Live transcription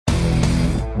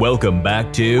Welcome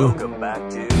back to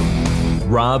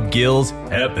Rob Gill's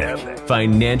Epic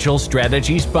Financial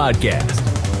Strategies Podcast.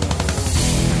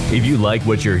 If you like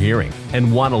what you're hearing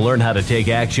and want to learn how to take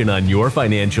action on your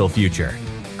financial future,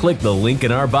 click the link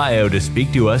in our bio to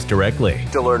speak to us directly.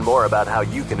 To learn more about how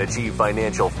you can achieve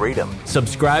financial freedom,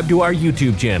 subscribe to our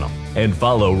YouTube channel and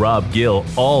follow Rob Gill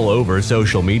all over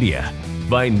social media.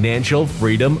 Financial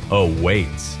freedom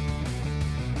awaits.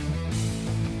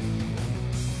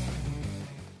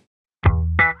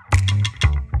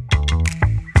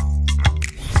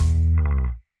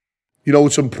 You know,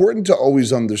 it's important to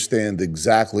always understand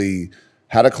exactly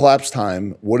how to collapse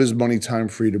time, what is money time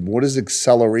freedom, what is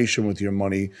acceleration with your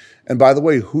money, and by the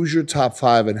way, who's your top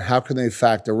five and how can they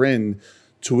factor in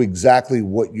to exactly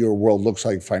what your world looks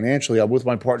like financially. I'm with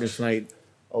my partner tonight,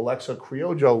 Alexa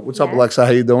Criollo. What's up, Alexa?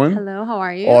 How you doing? Hello, how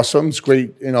are you? Awesome. It's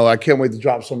great. You know, I can't wait to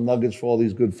drop some nuggets for all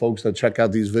these good folks that check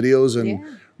out these videos and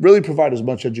really provide as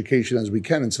much education as we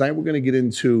can. And tonight we're going to get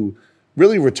into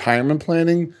really retirement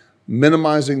planning,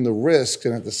 minimizing the risks,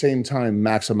 and at the same time,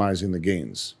 maximizing the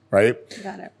gains, right?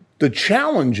 Got it. The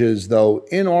challenge is, though,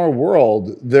 in our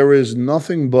world, there is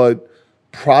nothing but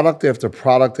product after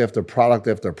product after product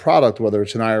after product, whether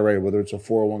it's an IRA, whether it's a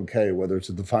 401k, whether it's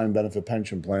a defined benefit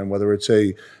pension plan, whether it's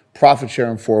a profit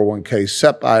sharing 401k,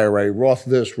 SEP IRA, Roth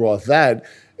this, Roth that.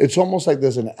 It's almost like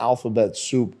there's an alphabet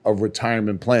soup of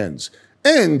retirement plans.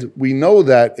 And we know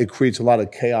that it creates a lot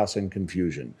of chaos and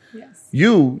confusion. Yes.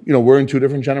 You know, we're in two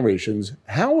different generations.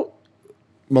 How,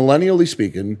 millennially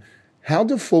speaking, how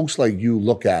do folks like you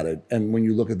look at it? And when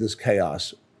you look at this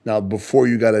chaos, now before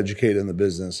you got educated in the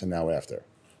business and now after?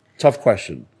 Tough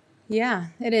question. Yeah,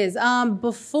 it is.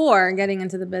 Before getting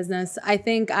into the business, I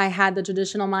think I had the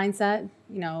traditional mindset,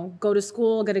 you know, go to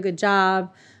school, get a good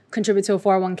job, contribute to a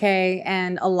 401k,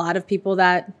 and a lot of people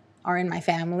that are in my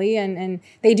family and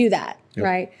they do that,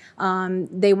 right?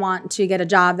 They want to get a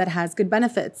job that has good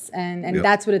benefits and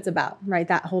that's what it's about, right?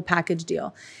 That whole package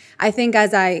deal. I think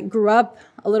as I grew up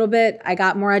a little bit, I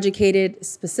got more educated,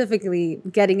 specifically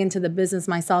getting into the business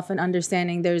myself and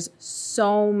understanding there's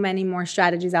so many more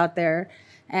strategies out there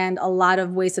and a lot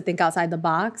of ways to think outside the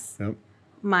box.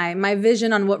 My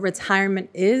vision on what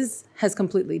retirement is has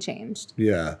completely changed.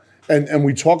 Yeah. And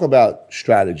we talk about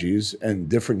strategies and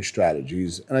different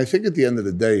strategies. And I think at the end of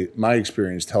the day, my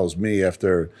experience tells me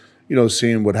after, you know,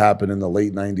 seeing what happened in the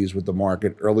late 90s with the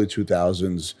market, early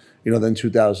 2000s, you know, then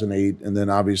 2008, and then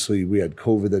obviously we had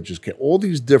COVID that just came, all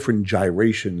these different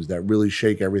gyrations that really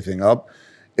shake everything up.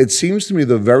 It seems to me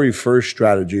the very first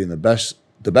strategy and the best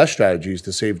strategy is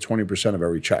to save 20% of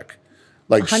every check.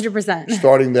 Like 100%.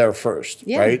 Starting there first,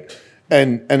 right?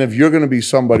 And if you're going to be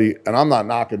somebody, and I'm not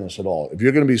knocking this at all, if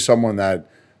you're going to be someone that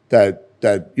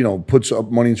you know puts up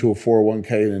money into a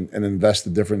 401k and invests the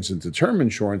difference into term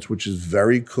insurance, which is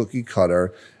very cookie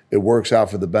cutter, it works out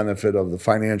for the benefit of the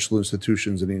financial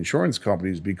institutions and the insurance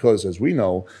companies because, as we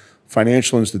know,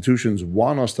 financial institutions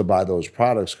want us to buy those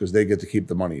products because they get to keep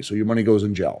the money. So your money goes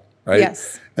in jail, right?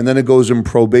 Yes. And then it goes in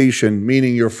probation,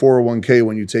 meaning your 401k,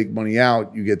 when you take money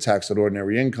out, you get taxed at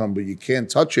ordinary income, but you can't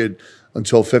touch it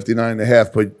until 59 and a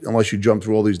half, but unless you jump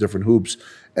through all these different hoops.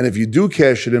 And if you do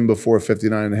cash it in before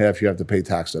 59 and a half, you have to pay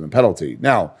tax and a penalty.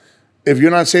 Now, if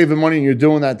you're not saving money and you're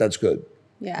doing that, that's good.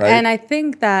 Yeah, right? and I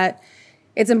think that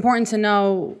it's important to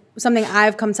know something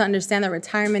I've come to understand, that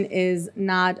retirement is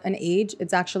not an age,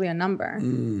 it's actually a number,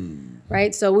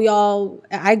 right? So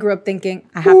I grew up thinking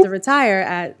I have to retire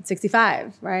at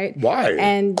 65, right? Why?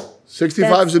 And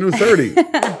 65 is the new 30.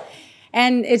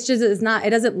 And it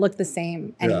doesn't look the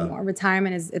same anymore.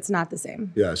 Retirement it's not the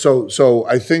same. Yeah. So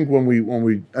I think when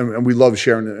we love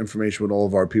sharing the information with all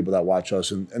of our people that watch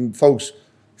us and folks,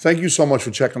 thank you so much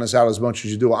for checking us out as much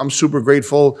as you do. I'm super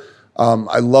grateful.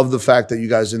 I love the fact that you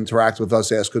guys interact with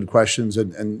us, ask good questions,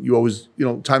 and you always, you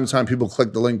know, time to time people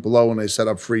click the link below and they set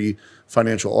up free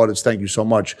financial audits. Thank you so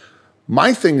much.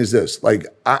 My thing is this, like,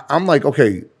 I'm like,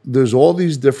 okay, there's all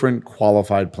these different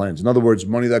qualified plans. In other words,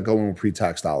 money that go in with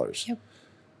pre-tax dollars. Yep.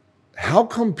 How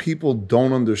come people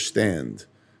don't understand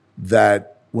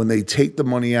that when they take the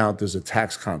money out, there's a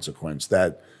tax consequence,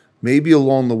 that maybe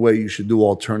along the way you should do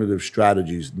alternative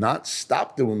strategies, not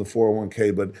stop doing the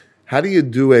 401k, but how do you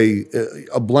do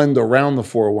a blend around the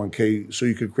 401k so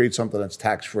you could create something that's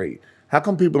tax-free? How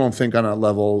come people don't think on that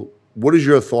level? What is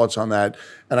your thoughts on that?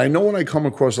 And I know when I come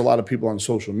across a lot of people on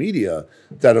social media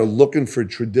that are looking for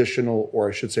traditional, or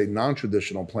I should say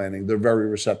non-traditional planning, they're very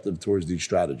receptive towards these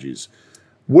strategies.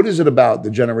 What is it about the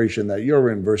generation that you're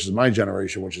in versus my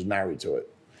generation, which is married to it?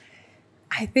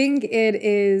 I think it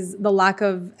is the lack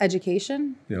of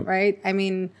education, right? I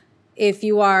mean, if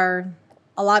you are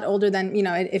a lot older than,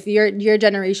 if your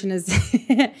generation is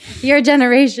your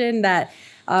generation that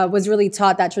was really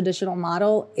taught that traditional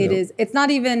model. It's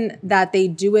not even that they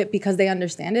do it because they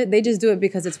understand it. They just do it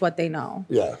because it's what they know.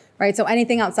 Yeah. Right. So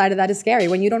anything outside of that is scary.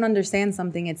 When you don't understand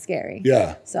something, it's scary.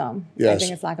 Yeah. So yes. I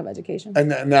think it's lack of education.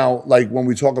 And now, like when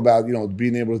we talk about,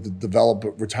 being able to develop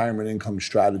retirement income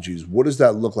strategies, what does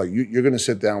that look like? You're going to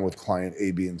sit down with client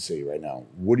A, B, and C right now.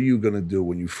 What are you going to do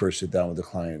when you first sit down with the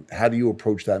client? How do you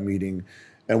approach that meeting?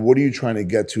 And what are you trying to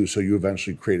get to so you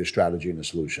eventually create a strategy and a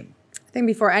solution? I think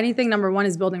before anything, number one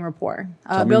is building rapport.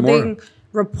 Building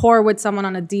rapport with someone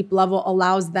on a deep level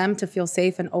allows them to feel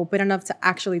safe and open enough to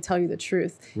actually tell you the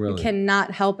truth. Really? You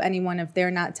cannot help anyone if they're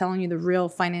not telling you the real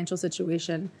financial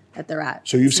situation that they're at.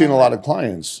 So you've seen a lot of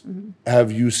clients. Mm-hmm.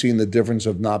 Have you seen the difference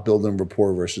of not building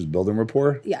rapport versus building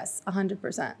rapport? Yes,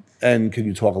 100%. And can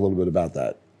you talk a little bit about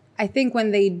that? I think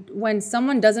when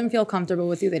someone doesn't feel comfortable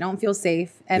with you, they don't feel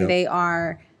safe, and they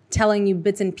are telling you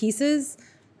bits and pieces,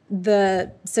 the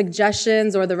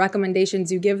suggestions or the recommendations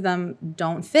you give them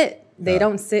don't fit. They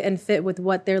don't sit and fit with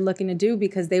what they're looking to do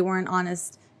because they weren't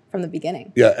honest from the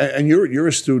beginning. Yeah, and you're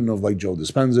a student of like Joe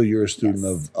Dispenza. You're a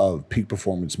student of peak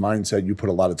performance mindset. You put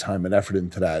a lot of time and effort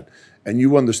into that, and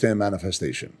you understand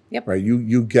manifestation. Yep. Right.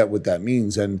 You get what that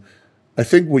means, and I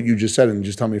think what you just said, and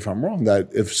just tell me if I'm wrong, that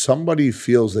if somebody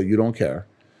feels that you don't care,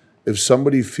 if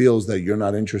somebody feels that you're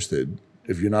not interested,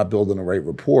 if you're not building the right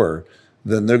rapport,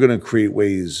 then they're going to create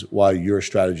ways why your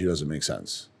strategy doesn't make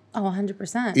sense. Oh,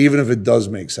 100%. Even if it does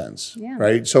make sense,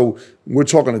 right? So we're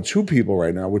talking to two people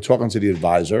right now. We're talking to the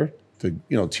advisor to,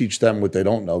 teach them what they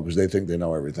don't know because they think they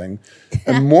know everything.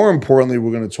 And more importantly,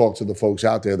 we're going to talk to the folks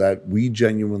out there that we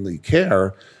genuinely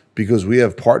care because we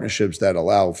have partnerships that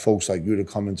allow folks like you to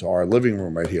come into our living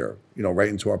room right here, right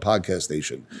into our podcast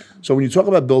station. So when you talk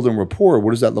about building rapport,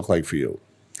 what does that look like for you?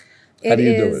 How do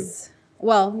you do it?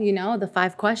 Well, the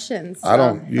 5 questions.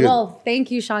 Well,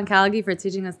 thank you, Sean Callaghy, for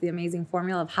teaching us the amazing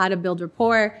formula of how to build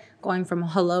rapport, going from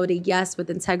hello to yes with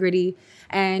integrity.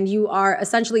 And you are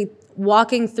essentially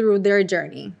walking through their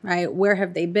journey, right? Where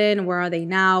have they been? Where are they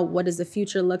now? What does the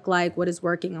future look like? What is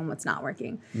working and what's not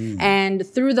working? And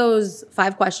through those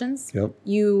 5 questions,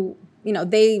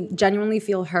 they genuinely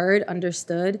feel heard,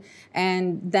 understood.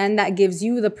 And then that gives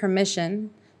you the permission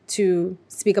to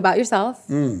speak about yourself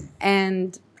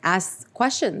and ask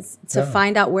questions to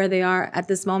find out where they are at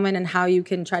this moment and how you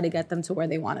can try to get them to where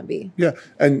they want to be. Yeah.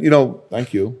 And,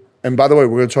 thank you. And by the way,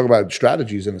 we're going to talk about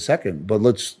strategies in a second, but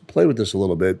let's play with this a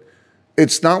little bit.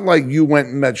 It's not like you went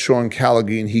and met Sean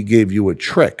Callaghy and he gave you a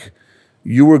trick.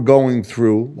 You were going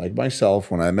through, like myself,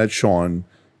 when I met Sean,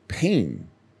 pain.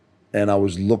 And I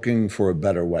was looking for a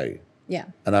better way. Yeah.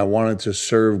 And I wanted to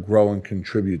serve, grow, and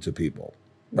contribute to people.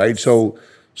 Right? So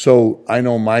I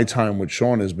know my time with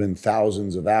Sean has been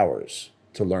thousands of hours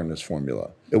to learn this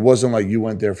formula. It wasn't like you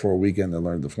went there for a weekend and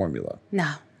learned the formula.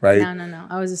 No. Right? No.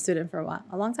 I was a student for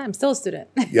a long time. Still a student.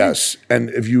 Yes. And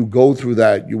if you go through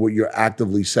that, what you're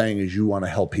actively saying is you want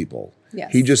to help people.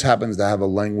 Yes. He just happens to have a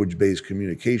language-based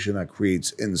communication that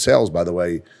creates, in sales, by the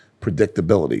way,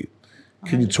 predictability. 100%.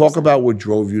 Can you talk about what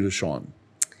drove you to Sean?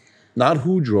 Not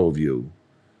who drove you,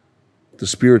 the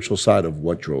spiritual side of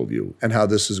what drove you and how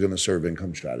this is going to serve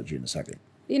income strategy in a second.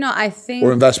 I think...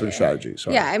 Or investment strategy,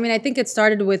 sorry. Yeah, I think it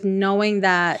started with knowing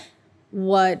that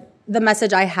what the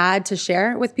message I had to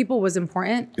share with people was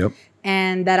important. Yep.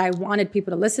 And that I wanted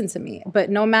people to listen to me.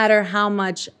 But no matter how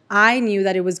much I knew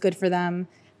that it was good for them,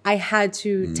 I had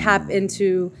to tap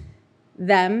into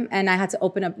them and I had to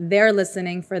open up their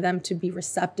listening for them to be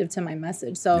receptive to my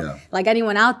message. So like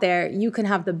anyone out there, you can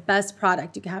have the best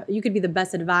product. You could be the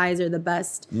best advisor, the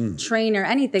best trainer,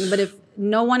 anything. But if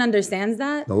no one understands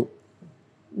that,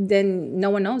 then no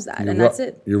one knows that. And that's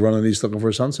it. You're running east looking for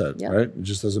a sunset, right? It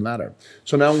just doesn't matter.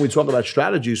 So now when we talk about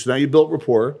strategy, so now you built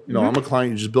rapport. I'm a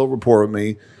client, you just built rapport with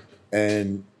me.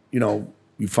 And,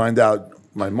 you find out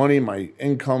my money, my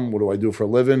income, what do I do for a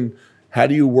living? How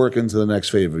do you work into the next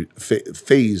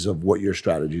phase of what your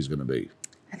strategy is going to be?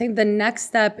 I think the next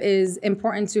step is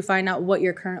important to find out what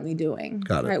you're currently doing.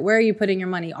 Got it. Right? Where are you putting your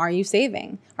money? Are you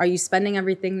saving? Are you spending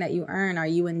everything that you earn? Are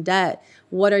you in debt?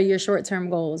 What are your short-term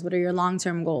goals? What are your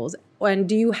long-term goals? And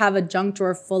do you have a junk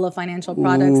drawer full of financial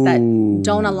products that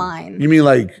don't align? You mean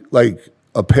like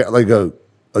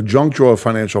a junk drawer of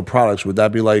financial products? Would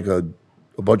that be like a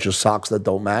bunch of socks that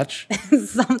don't match?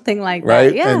 Something like right?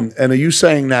 that, yeah. And are you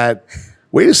saying that,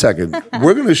 wait a second,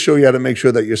 we're going to show you how to make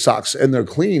sure that your socks, and they're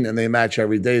clean and they match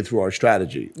every day through our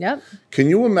strategy. Yep. Can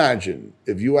you imagine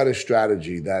if you had a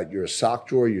strategy that your sock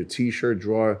drawer, your t-shirt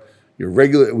drawer, your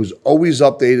regular, it was always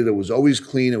updated, it was always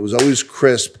clean, it was always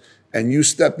crisp, and you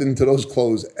stepped into those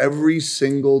clothes every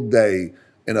single day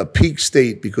in a peak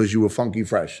state because you were funky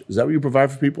fresh. Is that what you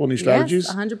provide for people in these strategies?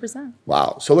 Yes, 100%.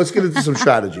 Wow. So let's get into some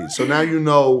strategies. So now you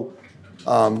know,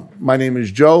 my name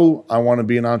is Joe. I want to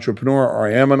be an entrepreneur, or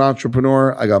I am an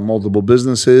entrepreneur. I got multiple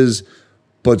businesses.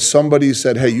 But somebody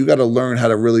said, hey, you got to learn how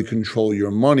to really control your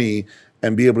money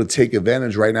and be able to take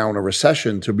advantage right now in a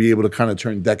recession to be able to kind of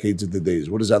turn decades into days.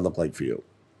 What does that look like for you?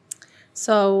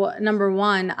 So number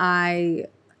one,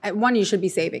 you should be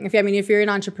saving. If you're an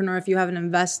entrepreneur, if you have an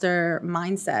investor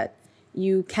mindset,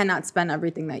 you cannot spend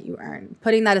everything that you earn.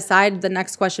 Putting that aside, the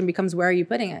next question becomes, where are you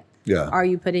putting it? Yeah. Are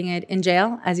you putting it in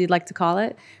jail, as you'd like to call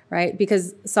it, right?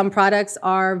 Because some products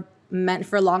are meant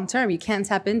for long term. You can't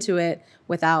tap into it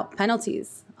without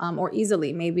penalties or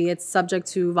easily. Maybe it's subject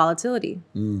to volatility.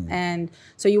 And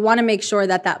so you want to make sure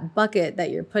that that bucket that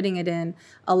you're putting it in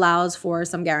allows for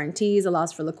some guarantees,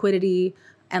 allows for liquidity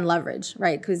and leverage,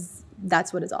 right? Because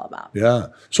that's what it's all about. Yeah.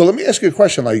 So let me ask you a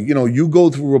question. Like, you go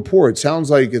through a report. Sounds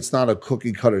like it's not a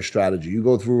cookie cutter strategy. You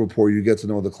go through a report, you get to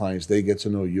know the clients, they get to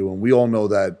know you. And we all know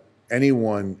that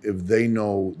anyone, if they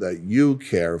know that you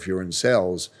care, if you're in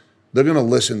sales, they're going to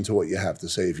listen to what you have to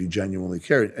say if you genuinely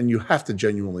care. And you have to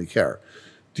genuinely care.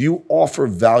 Do you offer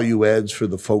value adds for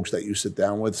the folks that you sit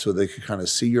down with so they can kind of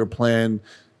see your plan?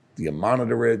 Do you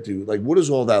monitor it? What does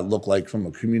all that look like from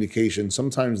a communication,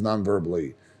 sometimes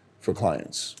non-verbally, for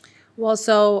clients? Well,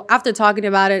 so after talking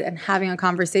about it and having a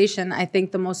conversation, I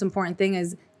think the most important thing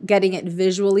is getting it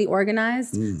visually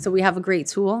organized. So we have a great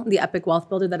tool, the Epic Wealth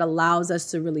Builder, that allows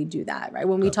us to really do that, right?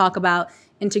 When we talk about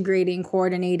integrating,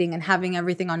 coordinating, and having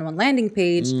everything on one landing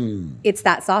page, it's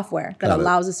that software that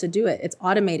allows us to do it. It's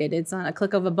automated. It's on a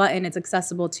click of a button. It's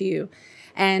accessible to you.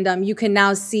 And you can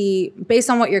now see, based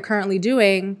on what you're currently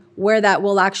doing, where that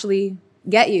will actually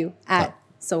get you at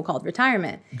so-called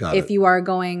retirement. If you are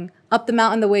going up the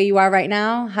mountain the way you are right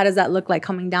now, how does that look like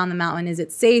coming down the mountain? Is it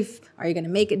safe? Are you going to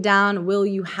make it down? Will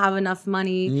you have enough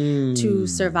money to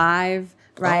survive?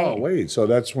 Right. Oh, wait. So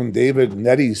that's when David and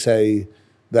Nettie say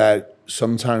that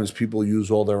sometimes people use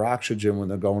all their oxygen when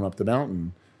they're going up the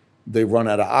mountain. They run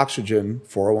out of oxygen,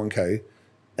 401k,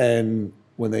 and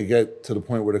when they get to the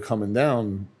point where they're coming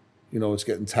down, it's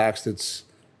getting taxed.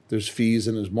 There's fees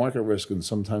and there's market risk, and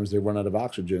sometimes they run out of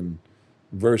oxygen.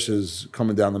 Versus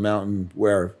coming down the mountain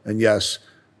and yes,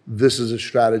 this is a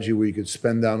strategy where you could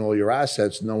spend down all your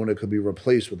assets knowing it could be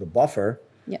replaced with a buffer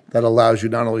that allows you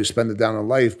not only spend it down in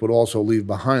life, but also leave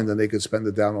behind, and they could spend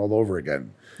it down all over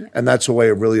again. And that's a way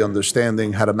of really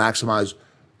understanding how to maximize.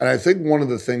 And I think one of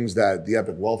the things that the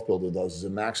Epic Wealth Builder does is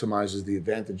it maximizes the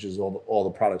advantages of all the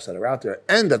products that are out there,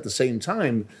 and at the same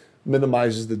time,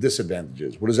 minimizes the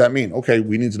disadvantages. What does that mean? Okay,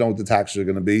 we need to know what the taxes are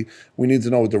going to be. We need to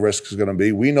know what the risks are going to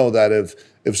be. We know that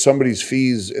if somebody's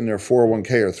fees in their 401k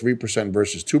are 3%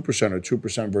 versus 2% or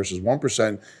 2% versus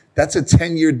 1%, that's a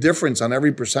 10-year difference on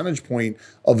every percentage point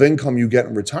of income you get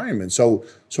in retirement. So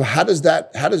how does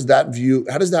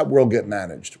that world get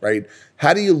managed, right?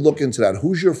 How do you look into that?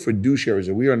 Who's your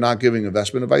fiduciaries? We are not giving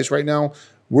investment advice right now.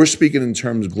 We're speaking in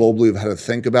terms globally of how to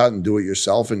think about and do it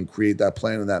yourself and create that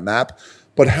plan and that map.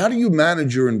 But how do you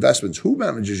manage your investments? Who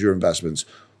manages your investments?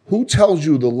 Who tells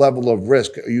you the level of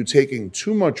risk? Are you taking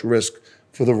too much risk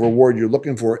for the reward you're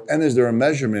looking for? And is there a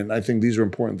measurement? I think these are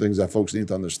important things that folks need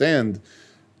to understand.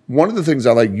 One of the things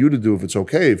I'd like you to do, if it's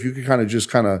okay, if you could kind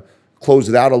of close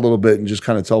it out a little bit and just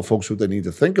kind of tell folks what they need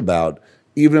to think about,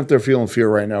 even if they're feeling fear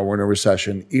right now, we're in a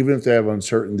recession, even if they have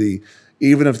uncertainty,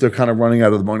 even if they're kind of running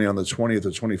out of the money on the 20th or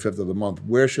 25th of the month,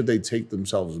 where should they take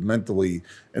themselves mentally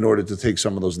in order to take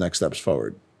some of those next steps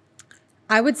forward?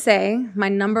 I would say my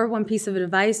number one piece of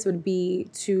advice would be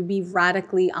to be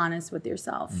radically honest with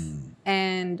yourself.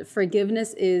 And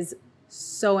forgiveness is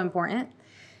so important.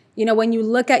 When you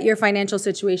look at your financial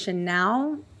situation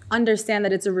now, understand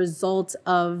that it's a result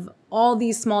of all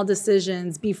these small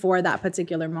decisions before that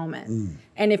particular moment.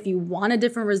 And if you want a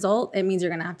different result, it means you're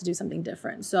going to have to do something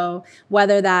different. So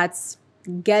whether that's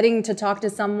getting to talk to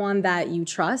someone that you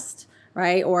trust,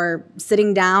 right? Or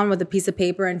sitting down with a piece of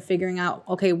paper and figuring out,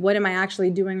 okay, what am I actually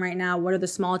doing right now? What are the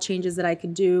small changes that I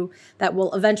could do that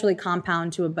will eventually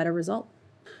compound to a better result?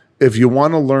 If you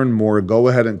want to learn more, go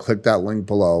ahead and click that link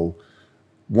below.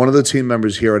 One of the team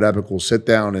members here at Epic will sit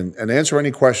down and answer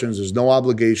any questions. There's no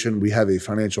obligation. We have a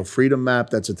financial freedom map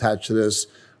that's attached to this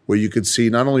where you could see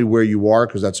not only where you are,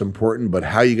 because that's important, but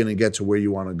how you're going to get to where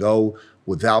you want to go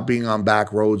without being on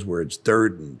back roads where it's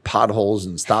dirt and potholes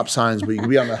and stop signs, but you can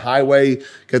be on the highway,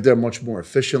 get there much more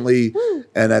efficiently.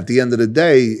 And at the end of the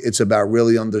day, it's about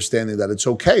really understanding that it's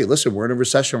okay. Listen, we're in a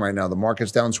recession right now. The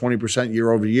market's down 20%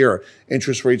 year over year.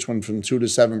 Interest rates went from 2 to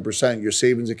 7%. Your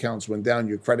savings accounts went down.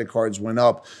 Your credit cards went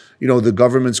up. You know, the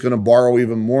government's going to borrow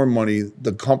even more money.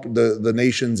 The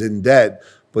nation's in debt.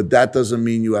 But that doesn't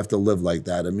mean you have to live like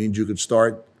that. It means you could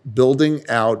start building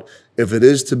out. If it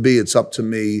is to be, it's up to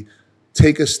me.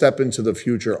 Take a step into the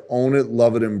future, own it,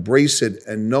 love it, embrace it,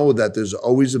 and know that there's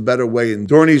always a better way. And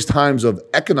during these times of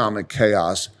economic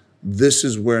chaos, this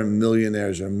is where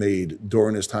millionaires are made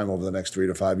during this time over the next 3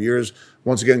 to 5 years.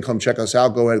 Once again, come check us out.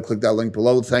 Go ahead and click that link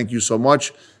below. Thank you so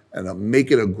much. And make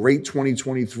it a great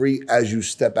 2023 as you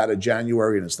step out of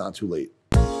January, and it's not too late.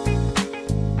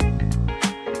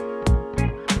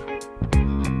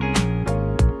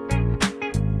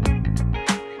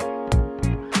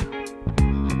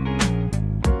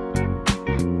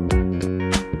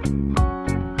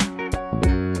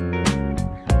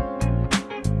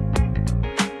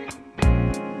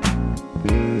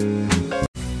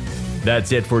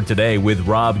 That's it for today with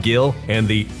Rob Gill and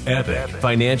the Epic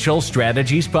Financial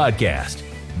Strategies Podcast.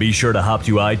 Be sure to hop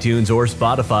to iTunes or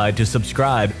Spotify to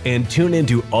subscribe and tune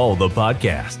into all the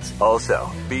podcasts.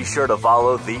 Also, be sure to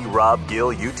follow the Rob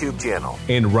Gill YouTube channel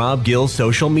and Rob Gill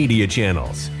social media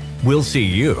channels. We'll see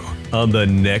you on the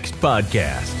next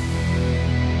podcast.